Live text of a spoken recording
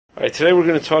All right, today we're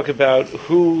going to talk about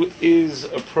who is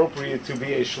appropriate to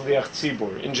be a shliach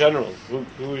tzibur in general.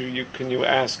 Who can you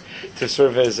ask to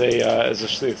serve as a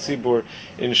shliach tzibur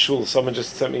in shul? Someone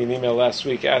just sent me an email last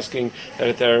week asking that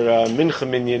at their mincha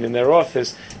minyan in their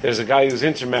office, there's a guy who's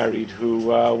intermarried who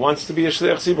wants to be a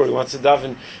shliach tzibur. He wants to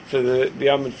daven for the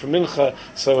amud for mincha,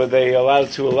 so are they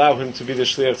allowed to allow him to be the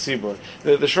shliach tzibur?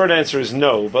 The short answer is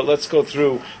no, but let's go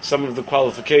through some of the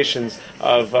qualifications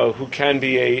of who can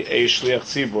be a shliach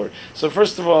tzibur. So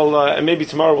first of all, and maybe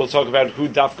tomorrow we'll talk about who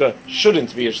dafka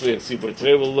shouldn't be a shliach tzibur.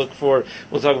 Today we'll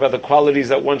talk about the qualities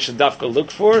that one should dafka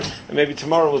look for, and maybe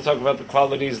tomorrow we'll talk about the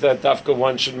qualities that dafka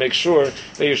one should make sure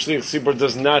that your shliach tzibur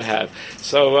does not have.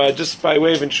 So just by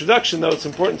way of introduction, though, it's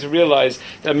important to realize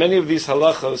that many of these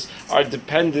halachos are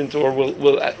dependent or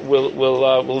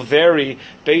will vary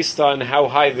based on how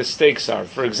high the stakes are.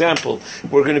 For example,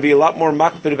 we're going to be a lot more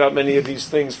makbid about many of these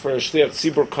things for a shliach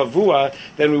tzibur kavua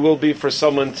than we will be for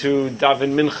someone to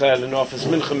daven mincha at an office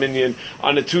mincha minyan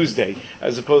on a Tuesday,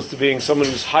 as opposed to being someone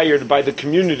who's hired by the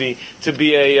community to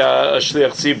be a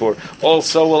shliach tzibur.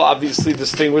 Also, we'll obviously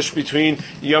distinguish between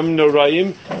Yom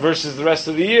Noraim versus the rest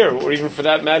of the year, or even for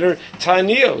that matter,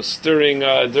 Ta'anios during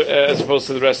as opposed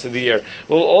to the rest of the year.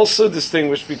 We'll also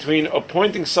distinguish between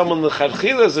appointing someone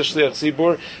l'chadchila as a shliach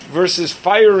tzibur versus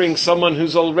firing someone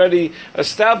who's already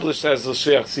established as a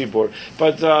shliach tzibur.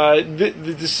 But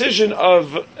the decision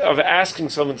of asking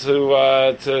someone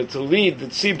to lead the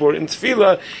tzibur in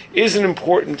tefillah is an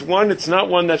important one. It's not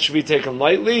one that should be taken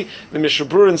lightly. The Mishnah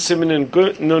Berurah in Siman and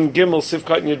Nun Gimel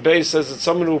Sivkat Yud Beis says that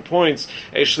someone who appoints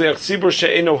a shliach tzibur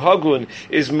she'eno hagun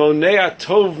is monea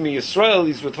tov mi Yisrael.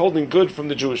 He's withholding good from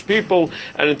the Jewish people.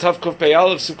 And in Tavkuf Pei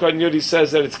Aleph Sivkat Yud he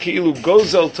says that it's ki'ilu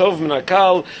gozel tov min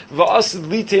hakal va'asid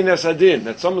litein esadin,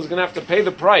 that someone's going to have to pay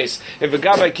the price if a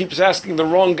gabbai keeps asking the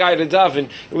wrong guy to daven.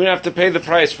 We're going to have to pay the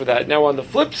price for that. Now, on the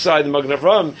flip side, the Magen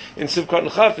Avraham in Sivkat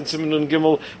and Chaf and Siman Nun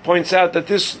Gimel points out that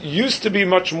this used to be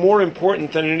much more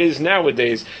important than it is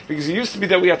nowadays, because it used to be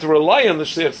that we had to rely on the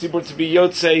shliach tzibur to be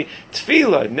yotzei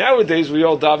tefillah. Nowadays, we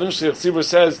all daven. Shliach tzibur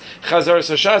says chazar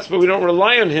sashatz, but we don't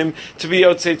rely on him to be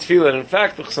yotzei tefillah. And in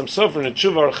fact, the Chassam Sofer in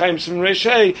Tshuva Archaim Siman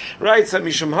Reishei writes that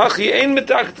mishum hachi ein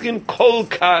medaktin kol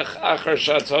kach achar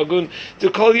shatz hagun to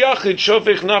kol yachid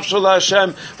shofech nafsho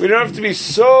laHashem. We don't have to be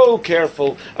so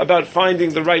careful about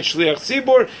finding the right shliach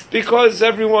tzibur, because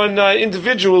everyone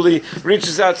individually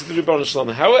reaches out to the Rebbeinu Shalom.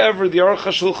 However, the Aruch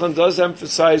HaShulchan does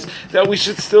emphasize that we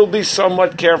should still be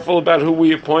somewhat careful about who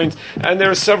we appoint, and there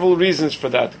are several reasons for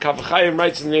that. The Kaf HaChaim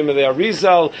writes in the name of the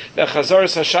Arizal that Chazar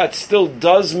Sashat still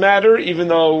does matter, even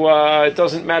though it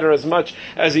doesn't matter as much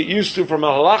as it used to from a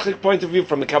halachic point of view,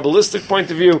 from a Kabbalistic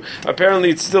point of view. Apparently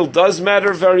it still does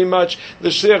matter very much. The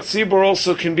Shliach Tzibur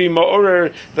also can be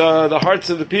ma'orer the hearts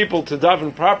of the people to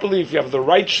daven properly if you have the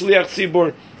right Shliach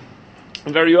Tzibur.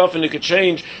 Very often it could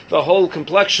change the whole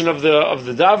complexion of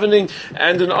the davening,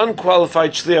 and an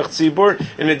unqualified shliach tzibur,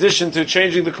 in addition to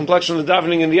changing the complexion of the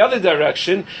davening in the other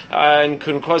direction, and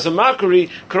can cause a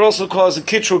mockery, could also cause a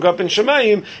kitrug up in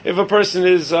Shemayim if a person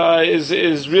is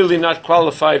really not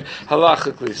qualified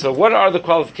halachically. So, what are the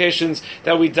qualifications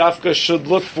that we dafka should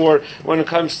look for when it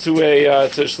comes to a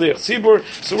shliach tzibur?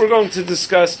 So, we're going to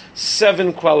discuss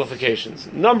 7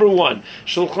 qualifications. Number 1,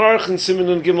 Shulchan Aruch and Siman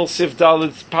Nun Gimel Sif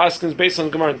Dalet Paskins based on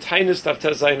Gemara and Tainus Daf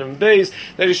Tezayin and Beis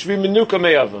that he should be menuka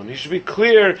me'avon. He should be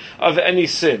clear of any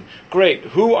sin. Great.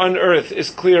 Who on earth is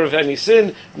clear of any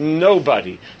sin?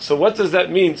 Nobody. So what does that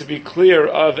mean, to be clear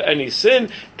of any sin?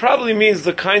 Probably means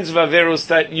the kinds of averos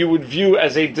that you would view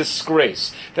as a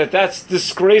disgrace. That's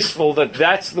disgraceful,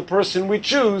 that's the person we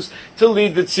choose to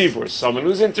lead the tzibur. Someone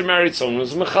who's intermarried, someone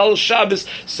who's mechal Shabbos,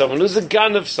 someone who's a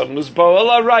ganav, someone who's bo'al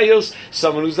arayos,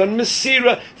 someone who's on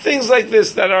mesira, things like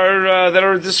this that are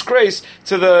a disgrace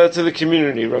to the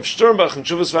community. Rav Sternbach in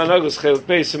Chuvas Vanagos Chelik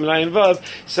Beis Siman Vav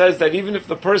says that even if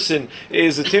the person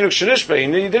is a tinuk shenishbeh,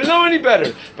 he didn't know any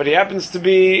better, but he happens to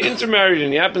be intermarried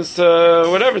and he happens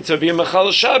to be a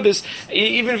mechal Shabbos,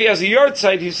 even if he has a yard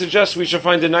site, he suggests we should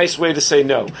find a nice way to say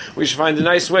no. We should find a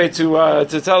nice way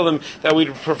to tell him that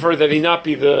we'd prefer that he not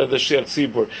be the shliach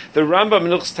tzibur. The Rambam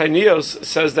in Hilchos Tainiyos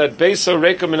says that beiso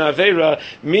reika min avera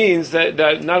means that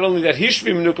not only that he should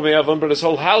be menuka me'avon, but his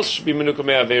whole house should be menuka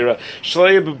me'avera.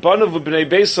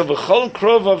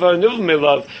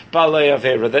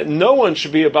 That no one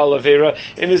should be a bal avera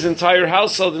in his entire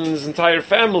household and in his entire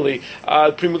family.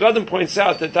 Pri Megadim points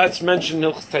out that that's mentioned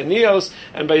in Hilchos Tainiyos,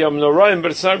 and by Yom Noraim,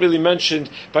 but it's not really mentioned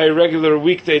by a regular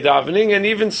weekday davening. And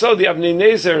even so, the Avnei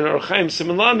Nezer and Or Chaim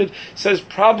Siman Lamed says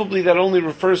probably that only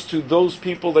refers to those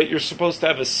people that you're supposed to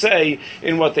have a say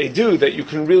in what they do, that you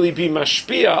can really be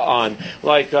mashpia on,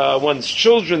 like one's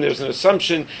children. There's an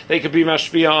assumption they could be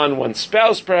mashpia on one's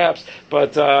spouse, perhaps.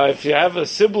 But if you have a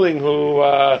sibling who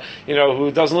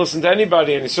who doesn't listen to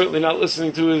anybody, and he's certainly not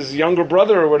listening to his younger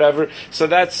brother or whatever, so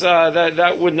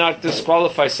that would not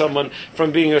disqualify someone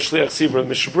from being a shliach tzibur.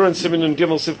 Mishabur and Siman and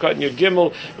Gimel Sivkat and Yud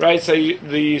Gimel, right? So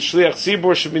the shliach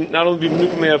tzibur should be not only be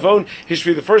menukim me'avon, he should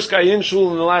be the first guy in shul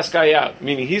and the last guy out.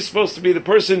 Meaning he's supposed to be the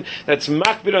person that's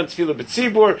makbid on tefillah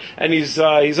b'tzibur, and he's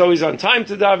always on time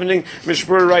to davening.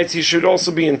 Mishabur writes he should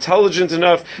also be intelligent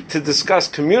enough to discuss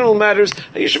communal matters.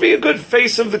 He should be a good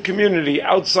face of the community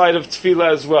outside of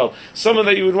tefillah as well. Someone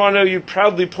that you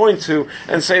proudly point to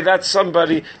and say that's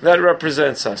somebody that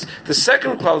represents us. The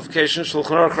second qualification,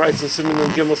 Shulchan Aruch writes in Siman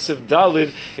and Gimel Siv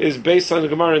Dalid, is based on the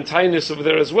Gemara and Tainus over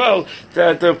there as well,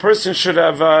 that the person should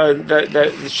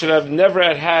have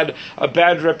never had a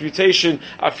bad reputation,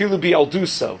 afilu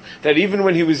bi'alduso, that even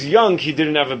when he was young, he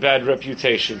didn't have a bad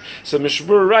reputation. So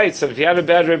Mishabur writes that if he had a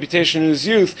bad reputation in his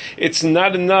youth, it's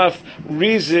not enough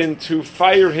reason to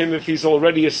fire him if he's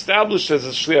already established as a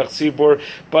shliach tzibur,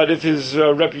 but if his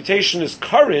reputation is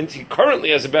current, he currently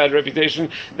has a bad reputation,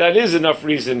 that is enough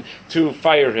reason to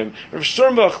fire him. Rav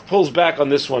Sternbach pulls back on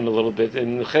this one a little bit.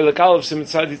 In Chelek Aleph Siman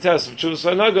Tzadi Tes of Tshuvas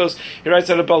Hanagos, he writes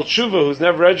that a Baal Tshuva who's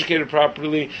never educated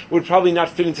properly would probably not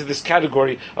fit into this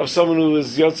category of someone who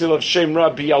is Yotzil of Shem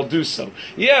Ra Bialduso.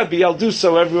 Yeah,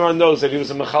 Bialduso, everyone knows that he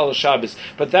was a Mechal Shabbos,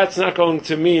 but that's not going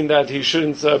to mean that he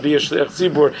shouldn't be a Shliach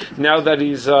Tzibur now that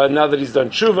he's done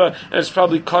Tshuva, and it's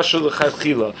probably kosher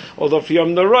l'chadchila. Although for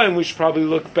Yom Noraim, we should probably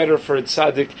look better for a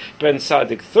Tzaddik ben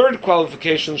Tzaddik. Third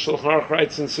qualification, Shulchan Aruch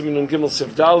writes in Siman and Gimel Siv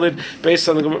Dalid, based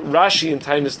on the Rashi and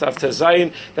Tainus Daf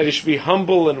Tezayin, that he should be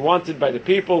humble and wanted by the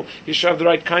people. He should have the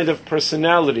right kind of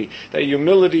personality. That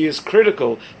humility is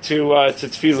critical to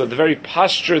tefillah. The very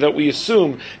posture that we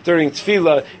assume during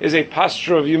tefillah is a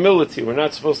posture of humility. We're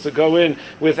not supposed to go in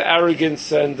with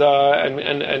arrogance and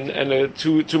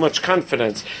too much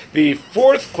confidence. The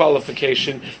fourth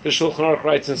qualification, the Shulchan Aruch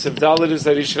writes in Siv Dalid, is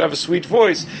that he should have a sweet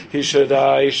voice. He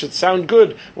should sound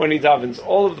good when he davens.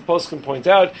 All of the poskim point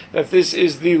out that this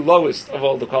is the lowest of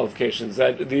all the qualifications.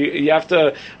 That you have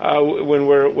to when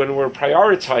we're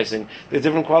prioritizing the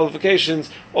different qualifications,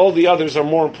 all the others are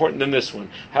more important than this one.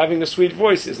 Having a sweet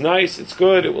voice is nice, it's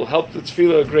good, it will help the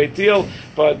tefillah a great deal,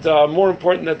 but more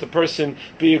important that the person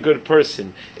be a good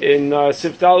person. In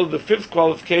Sif Daled, the fifth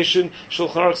qualification,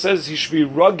 Shulchan Aruch says he should be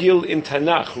ragil in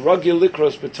Tanakh, ragil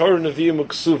likros b'Torah Nevi'im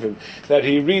u'Ksuvim, that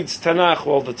he reads Tanakh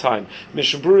all the time.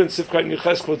 Mishabura and Sifkat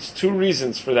Niches quotes two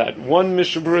reasons for that. One,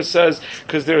 Mishabura says,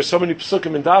 because there are so many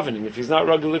psukim in davening, if he's not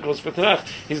ragil likros b'Tanakh,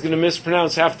 he's going to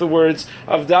mispronounce half the words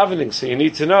of davening, so you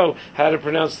need to know how to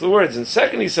pronounce the words. And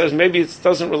second, he says, maybe it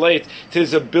doesn't relate to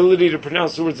his ability to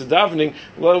pronounce the words of davening.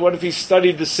 Well, what if he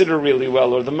studied the Siddur really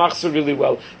well, or the Machzor really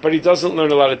well, but he doesn't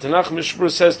learn a lot of Tanakh?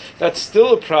 Mishabura says that's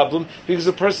still a problem, because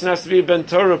a person has to be a Ben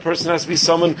Torah, a person has to be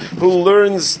someone who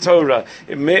learns Torah.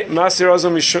 Masir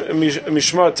Ozah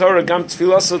Mishmar Torah Gam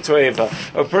Tfilaso Toeva.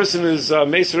 A person is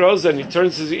Masir Ozah and he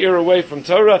turns his ear away from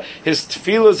Torah, his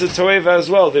Tefillah is a Toeva as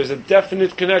well. There's a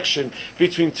definite connection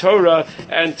between Torah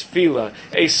and Tefillah.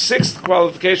 A sixth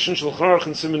qualification, Shulchan Aruch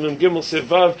and Siman and Gimel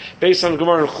Sivav, based on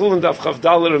Gemara and Chulin Daf Chav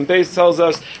Dalet and Beis, tells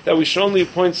us that we should only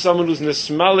appoint someone who's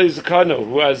Nesmale Zakano,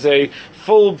 who has a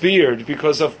full beard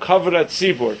because of Kavrat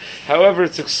Tzibur. However,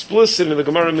 it's explicit in the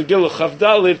Gemara Megillah Chav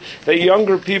Dalet that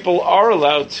younger people are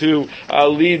allowed to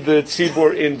lead the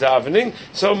Tzibur in davening.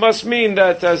 So it must mean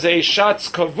that as a Shatz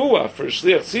Kavua, for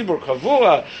Shliach Tzibur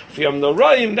Kavua, for Yom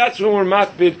Noraim, that's when we're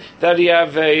makbid that he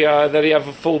have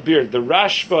a full beard. The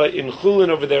Rashba in Chulin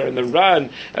over there, and the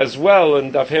Ran as well,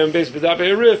 and Daf Hem Beis B'Daf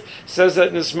Erif says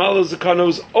that Nismal Zakano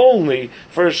is only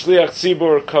for Shliach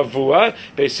Tzibur Kavua.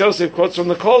 Beis Yosef quotes from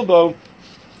the Kolbo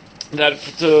that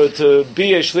to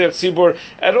be a shliach tzibur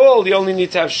at all, you only need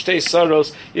to have shtei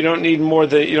saros. You don't need more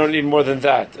than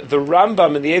that. The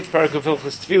Rambam in the 8th parak of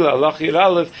Hilchos Tefillah, Alach Yud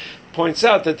Aleph, points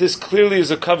out that this clearly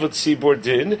is a kavod tzibur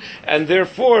din, and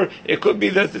therefore it could be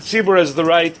that the tzibur has the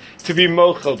right to be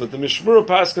mochel, but the Mishmura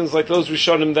paskins, like those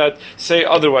Rishonim that say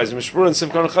otherwise. Mishmura and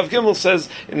Simchan Chav Gimel says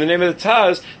in the name of the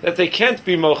Taz that they can't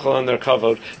be mochel on their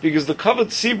kavod, because the kavod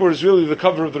tzibur is really the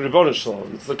kavod of the Ribono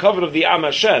Shalom. It's the kavod of the Am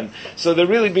Hashem. So they're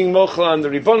really being mochel on the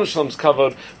Ribono Shalom's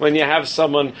kavod when you have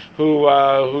someone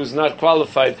who's not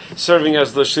qualified serving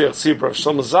as the shliach tzibur.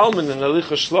 Shlomo Zalman in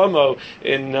Alicha Shlomo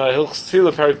in Hilchos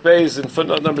Tefillah Parak Beis Beis in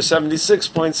footnote number 76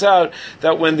 points out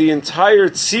that when the entire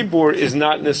tzibur is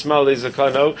not nismali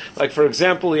zakano, like for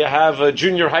example, you have a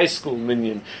junior high school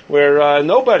minyan where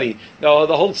nobody, the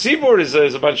whole tzibur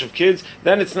is a bunch of kids,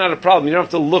 then it's not a problem. You don't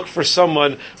have to look for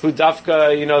someone who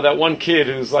dafka, that one kid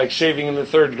who's like shaving in the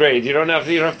third grade. You don't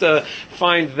have to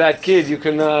find that kid. You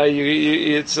can,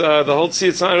 it's the whole tzibur.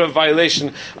 It's not a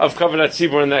violation of kavanat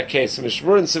tzibur in that case.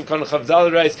 Mishmur and Simchan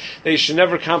Chavdal writes they should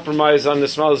never compromise on the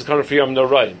small zakana for Yom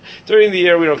Noraim. During the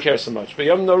year, we don't care so much, but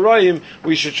Yom Noraim,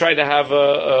 we should try to have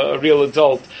a real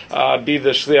adult be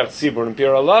the shliach tzibur. And Pir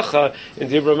Alacha in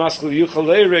Dibra Maskul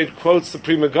Yuchal Eired quotes the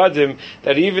Pri Megadim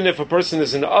that even if a person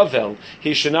is an avel,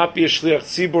 he should not be a shliach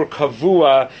tzibur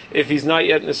kavua if he's not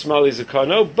yet nismali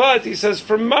zakano. But he says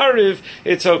for Mariv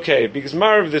it's okay because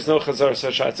Mariv there's no chazar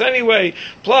sashatz anyway.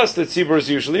 Plus the tzibur is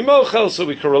usually mochel, so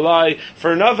we can rely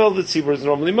for an avel. The tzibur is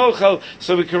normally mochel,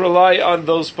 so we can rely on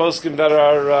those poskim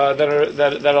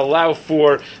that allow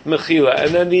for mechila.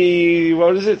 And then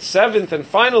the seventh and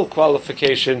final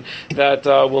qualification that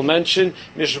we'll mention,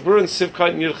 Mishabur and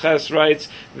Sivkat Nirches writes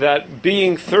that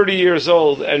being 30 years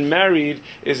old and married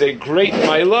is a great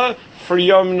maila for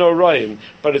Yom Noraim,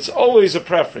 but it's always a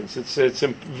preference. It's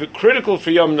critical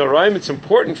for Yom Noraim, it's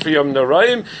important for Yom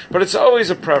Noraim, but it's always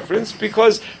a preference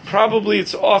because probably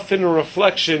it's often a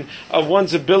reflection of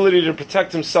one's ability to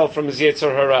protect himself from his Yetzer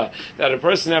Hara. That a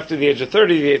person after the age of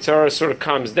 30, the Yetzer Hara sort of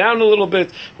calms down a little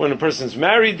bit. When a person's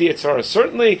married, the Yetzer Hara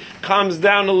certainly calms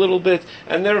down a little bit,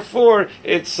 and therefore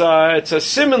it's a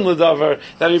siman l'davar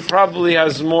that he probably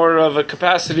has more of a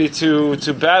capacity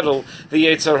to battle the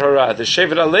Yetzer Hara. The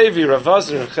Shevet HaLevi, Rav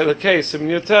Azar and Chelekei Simon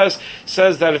Yotes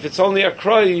says that if it's only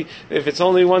akrai, if it's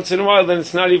only once in a while, then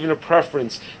it's not even a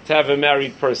preference to have a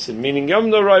married person. Meaning Yom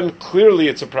Noraim, clearly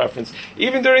it's a preference.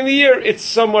 Even during the year, it's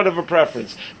somewhat of a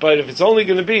preference. But if it's only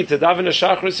going to be to daven a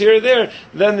shachris here or there,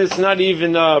 then it's not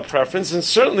even a preference. And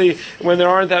certainly when there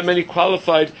aren't that many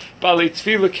qualified Balei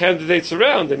Tefillah candidates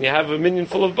around, and you have a minyan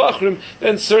full of bachrim,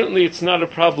 then certainly it's not a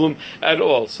problem at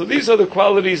all. So these are the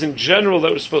qualities in general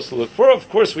that we're supposed to look for. Of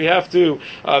course, we have to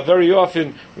very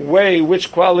often weigh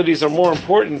which qualities are more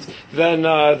important than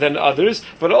others,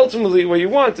 but ultimately what you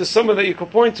want is someone that you can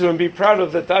point to and be proud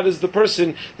of, that is the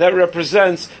person that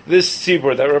represents this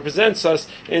tzibur, that represents us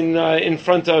in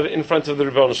front of the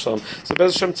Rebbeinu Shalom. So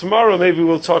Bez Hashem, tomorrow maybe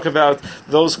we'll talk about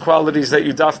those qualities that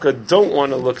you dafka don't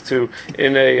want to look to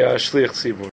in a shliach tzibur.